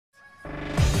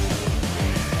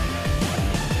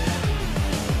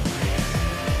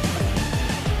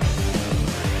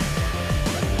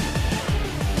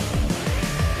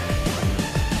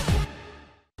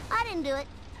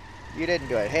You didn't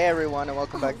do it. Hey everyone, and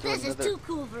welcome back to This is another too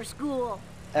cool for school.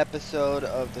 episode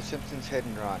of the Simpsons Hit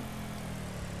and Run.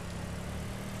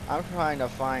 I'm trying to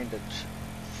find a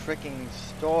freaking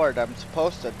store that I'm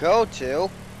supposed to go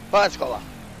to. Buzz Cola.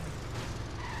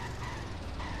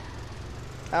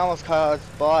 I almost caused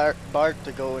Bart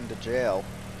to go into jail.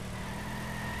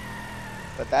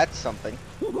 But that's something.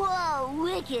 Whoa,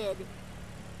 wicked.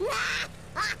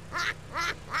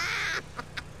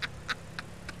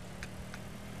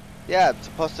 Yeah, I'm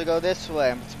supposed to go this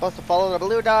way. I'm supposed to follow the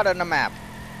blue dot on the map.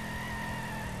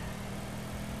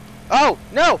 Oh,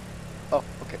 no! Oh,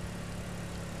 okay.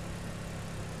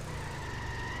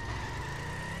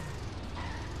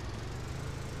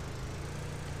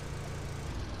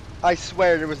 I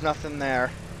swear there was nothing there.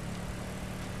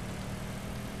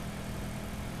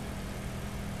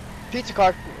 Pizza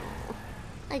car.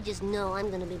 I just know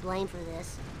I'm gonna be blamed for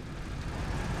this.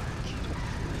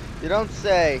 You don't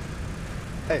say.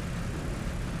 Hey.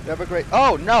 You have a great.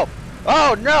 Oh, no!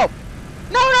 Oh, no!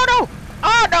 No, no, no!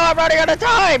 Oh, no, I'm running out of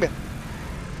time!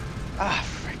 Ah,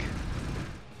 frick.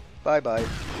 Bye-bye.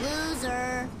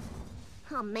 Loser.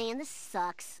 Oh man, this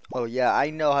sucks. Oh, yeah,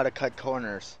 I know how to cut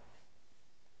corners.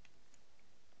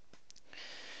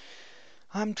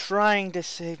 I'm trying to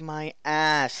save my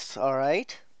ass,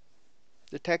 alright?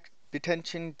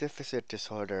 Detention deficit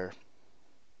disorder.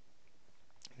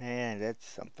 Man, that's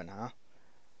something, huh?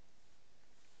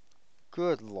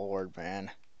 Good lord,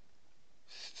 man.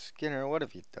 Skinner, what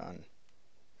have you done?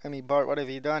 I mean, Bart, what have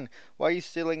you done? Why are you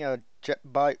stealing a jet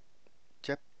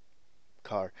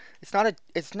car? It's not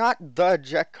the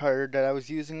jet car that I was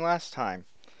using last time.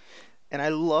 And I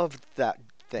loved that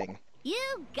thing.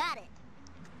 You got it.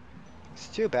 It's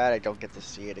too bad I don't get to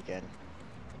see it again.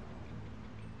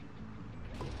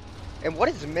 And what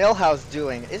is Milhouse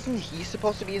doing? Isn't he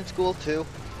supposed to be in school too?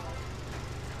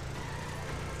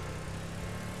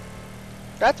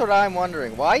 That's what I'm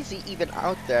wondering. Why is he even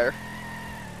out there?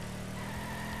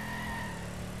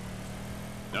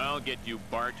 I'll get you,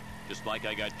 Bart, just like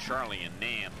I got Charlie and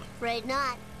Nam. Afraid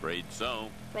not. Afraid so.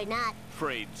 Afraid not.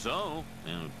 Afraid so.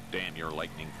 Oh, damn your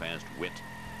lightning-fast wit.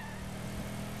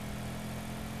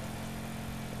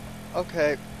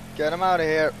 Okay, get him out of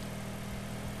here.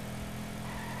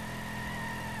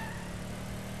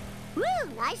 Woo,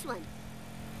 nice one.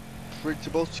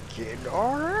 Principal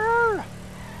Skinner.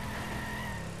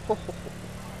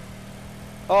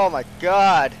 Oh my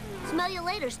god. Smell you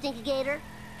later, Stinky Gator.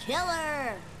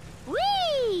 Killer.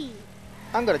 Whee!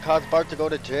 I'm gonna cause Bart to go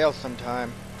to jail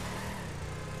sometime.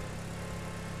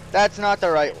 That's not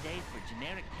the right. Day for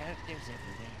generic characters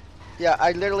everywhere. Yeah,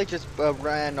 I literally just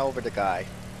ran over the guy.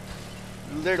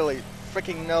 Literally,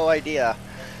 freaking no idea.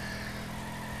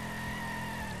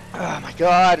 Oh my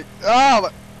god.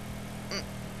 Oh!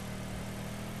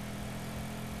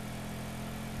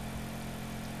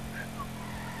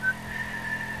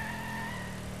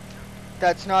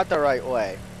 That's not the right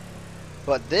way.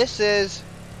 But this is...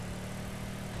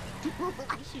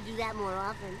 I should do that more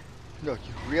often. No,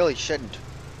 you really shouldn't.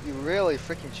 You really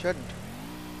freaking shouldn't.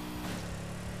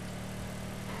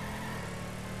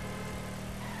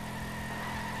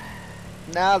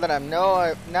 Now that I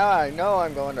know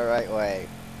I'm going the right way.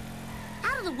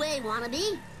 Out of the way,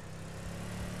 wannabe.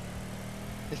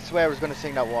 I swear I was gonna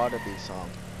sing that Waterby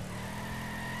song.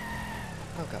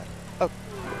 Oh god. Oh.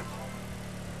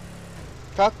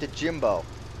 Talk to Jimbo.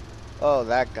 Oh,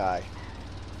 that guy.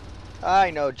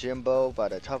 I know Jimbo by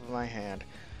the top of my hand.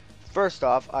 First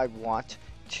off, I want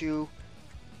to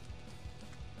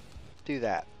do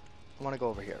that. I want to go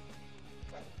over here.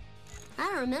 I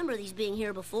don't remember these being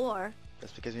here before.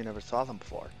 That's because you never saw them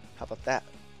before. How about that?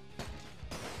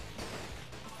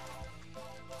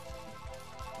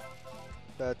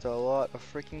 That's a lot of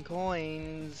freaking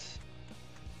coins.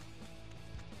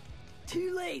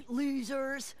 Too late,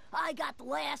 losers. I got the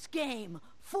last game.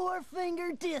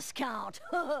 4-finger discount.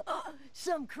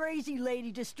 Some crazy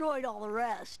lady destroyed all the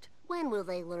rest. When will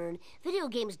they learn? Video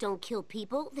games don't kill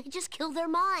people, they just kill their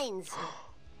minds.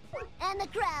 And the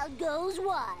crowd goes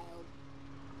wild.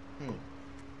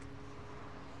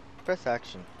 Press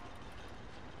action.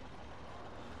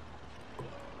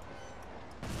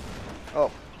 Oh,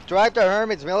 drive to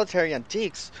Herman's Military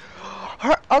Antiques.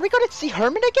 Are we going to see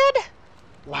Herman again?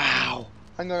 Wow,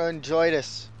 I'm going to enjoy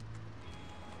this.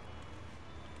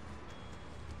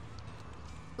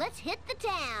 Let's hit the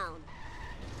town.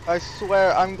 I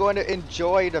swear I'm going to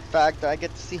enjoy the fact that I get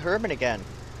to see Herman again.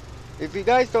 If you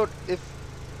guys don't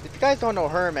know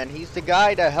Herman, he's the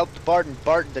guy that helped Bart and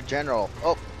Bart the General.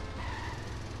 Oh.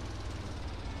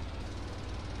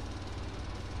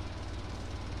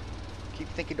 Keep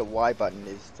thinking the Y button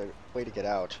is the way to get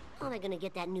out. How am I gonna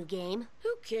get that new game?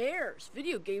 Who cares?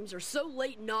 Video games are so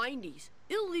late 90s.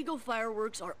 Illegal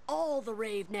fireworks are all the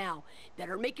rave now.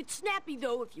 Better make it snappy,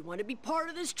 though, if you want to be part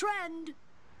of this trend.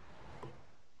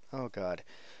 Oh god.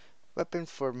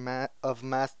 Weapons for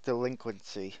mass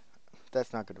delinquency.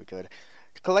 That's not gonna be good.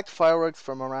 Collect fireworks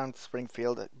from around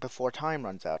Springfield before time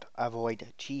runs out. Avoid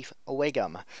Chief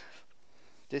Wiggum.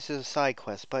 This is a side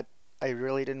quest, but I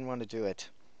really didn't want to do it.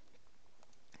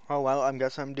 Oh well, I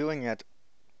guess I'm doing it.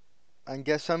 I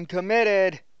guess I'm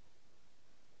committed.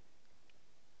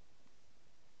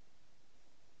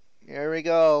 Here we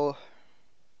go.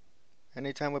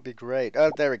 Anytime would be great.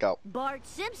 Oh, there we go. Bart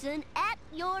Simpson at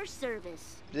your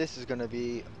service. This is gonna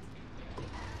be.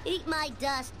 Eat my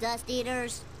dust, dust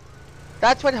eaters.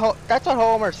 That's what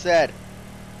Homer said.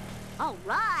 All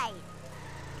right.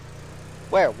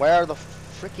 Where are the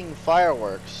freaking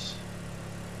fireworks?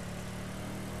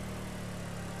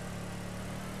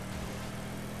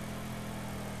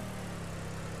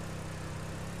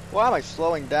 Why am I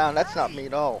slowing down? That's not me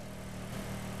at all.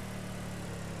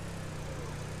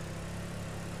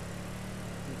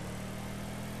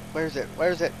 Where is it?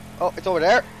 Where is it? Oh, it's over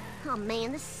there. Oh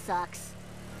man, this sucks.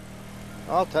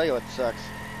 I'll tell you what sucks.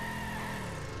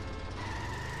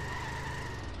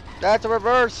 That's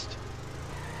reversed.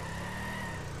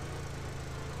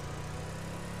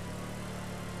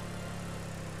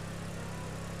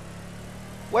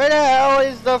 Where the hell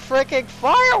is the freaking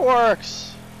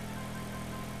fireworks?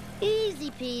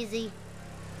 Easy peasy.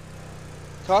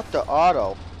 Talk to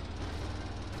Otto.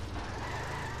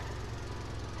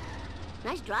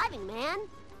 Nice driving, man.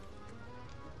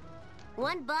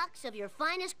 $1 of your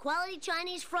finest quality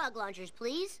Chinese frog launchers,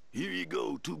 please. Here you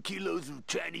go, 2 kilos of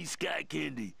Chinese sky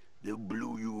candy. They'll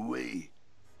blow you away.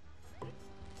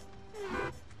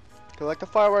 Collect the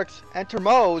fireworks. Enter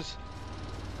Moe's.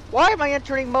 Why am I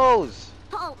entering Moe's?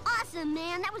 Oh, awesome,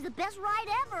 man. That was the best ride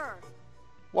ever.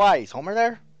 Why? Is Homer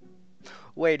there?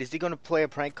 Wait, is he going to play a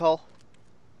prank call?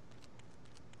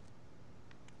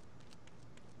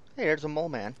 Hey, there's a mole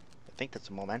man. I think that's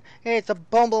a mole man. Hey, it's a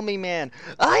bumblebee man.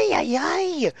 Ay, ay,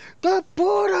 ay! The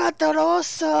pura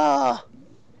rosa!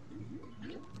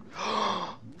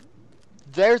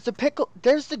 There's the pickle.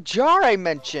 There's the jar I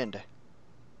mentioned.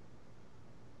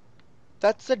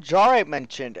 That's the jar I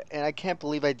mentioned. And I can't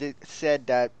believe I said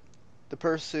that the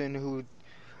person who...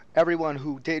 Everyone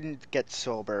who didn't get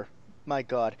sober. My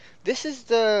god. This is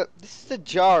the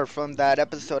jar from that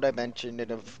episode I mentioned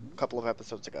in a couple of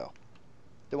episodes ago.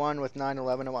 The one with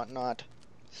 9/11 and whatnot.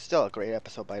 Still a great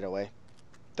episode, by the way.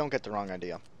 Don't get the wrong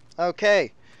idea.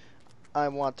 Okay. I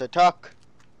want to talk.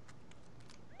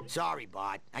 Sorry,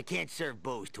 Bart. I can't serve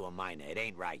booze to a minor. It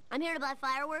ain't right. I'm here to buy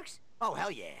fireworks. Oh,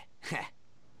 hell yeah.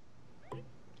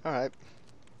 Alright.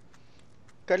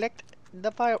 Collect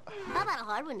the fire... How about a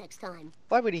hard one next time?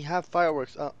 Why would he have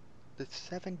fireworks? The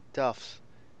 7 Duffs.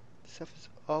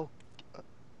 Oh.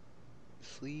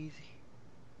 Sleazy.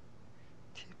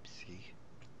 Tipsy.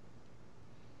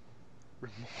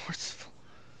 Remorseful.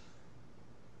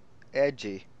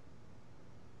 Edgy.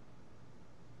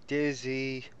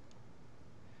 Dizzy.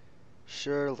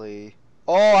 Shirley.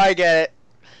 Oh, I get it.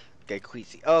 Okay,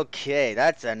 queasy. Okay,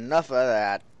 that's enough of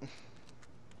that.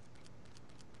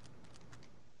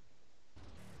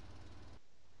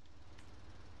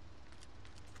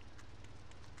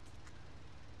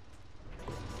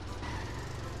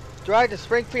 Drive to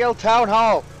Springfield Town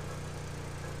Hall.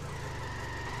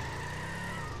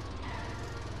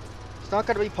 It's not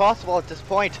going to be possible at this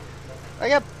point. I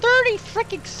have 30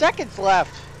 freaking seconds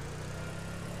left.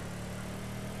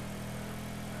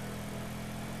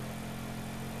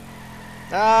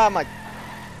 Ah, my...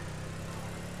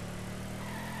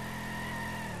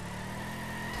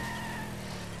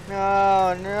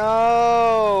 No,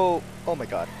 no. Oh my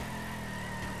god.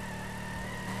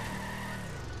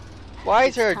 Why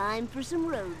is there... Time for some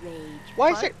road rage.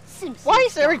 Why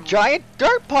is there a giant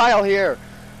dirt pile here?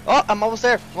 Oh, I'm almost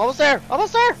there. I'm almost there.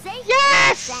 Almost there. Safe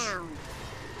Yes! sound.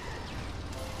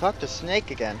 Talk to Snake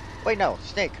again. Wait, no,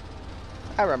 Snake.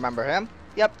 I remember him.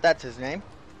 Yep, that's his name.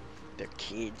 The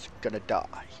kid's gonna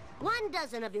die. 1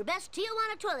 dozen of your best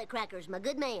Tijuana toilet crackers, my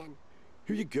good man.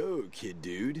 Here you go, kid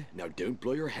dude. Now don't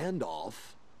blow your hand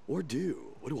off. Or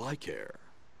do. What do I care?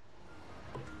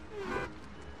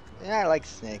 Yeah, I like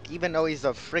Snake, even though he's a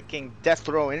freaking death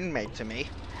row inmate to me.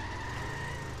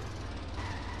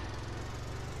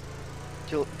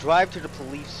 To drive to the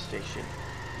police station.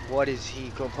 What is he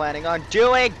planning on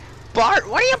doing? Bart,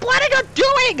 what are you planning on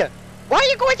doing? Why are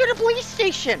you going to the police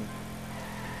station?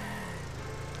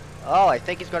 Oh, I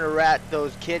think he's gonna rat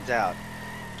those kids out.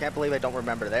 Can't believe I don't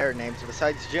remember their names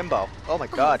besides Jimbo. Oh my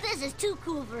god. This is too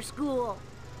cool for school.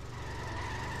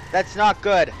 That's not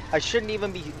good. I shouldn't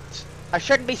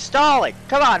be stalling.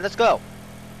 Come on, let's go.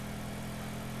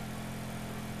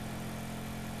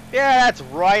 Yeah, that's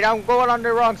right. I'm going on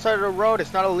the wrong side of the road.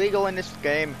 It's not illegal in this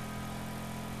game.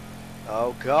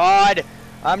 Oh god.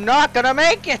 I'm not gonna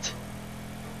make it.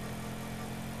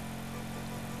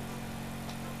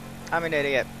 I'm an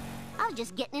idiot. I was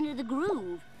just getting into the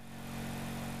groove.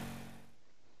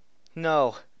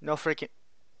 No freaking...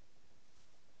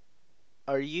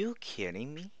 Are you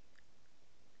kidding me?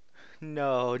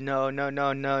 No.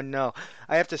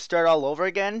 I have to start all over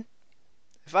again?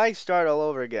 If I start all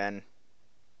over again,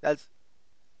 that's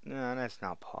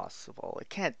not possible. It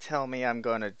can't tell me I'm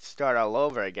going to start all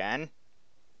over again.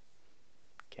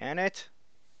 Can it?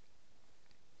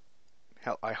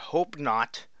 Hell, I hope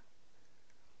not.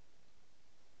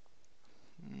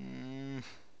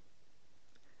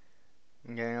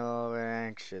 I'm getting a little bit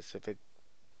anxious. If it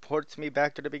ports me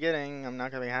back to the beginning, I'm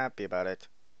not going to be happy about it.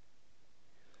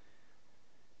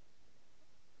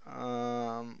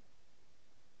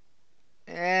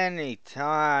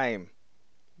 Anytime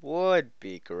would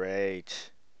be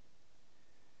great.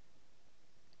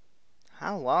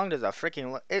 How long does a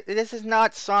freaking... This is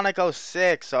not Sonic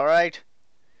 06, alright?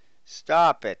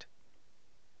 Stop it.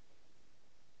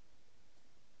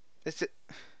 This is...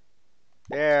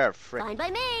 There, frick. Fine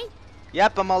by me.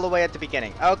 Yep, I'm all the way at the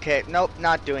beginning. Okay, nope,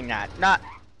 not doing that. Not...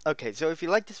 Okay, so if you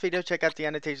like this video, check out the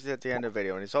annotations at the end of the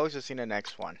video. And as always, you'll see the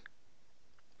next one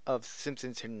of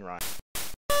Simpsons Hit and Run.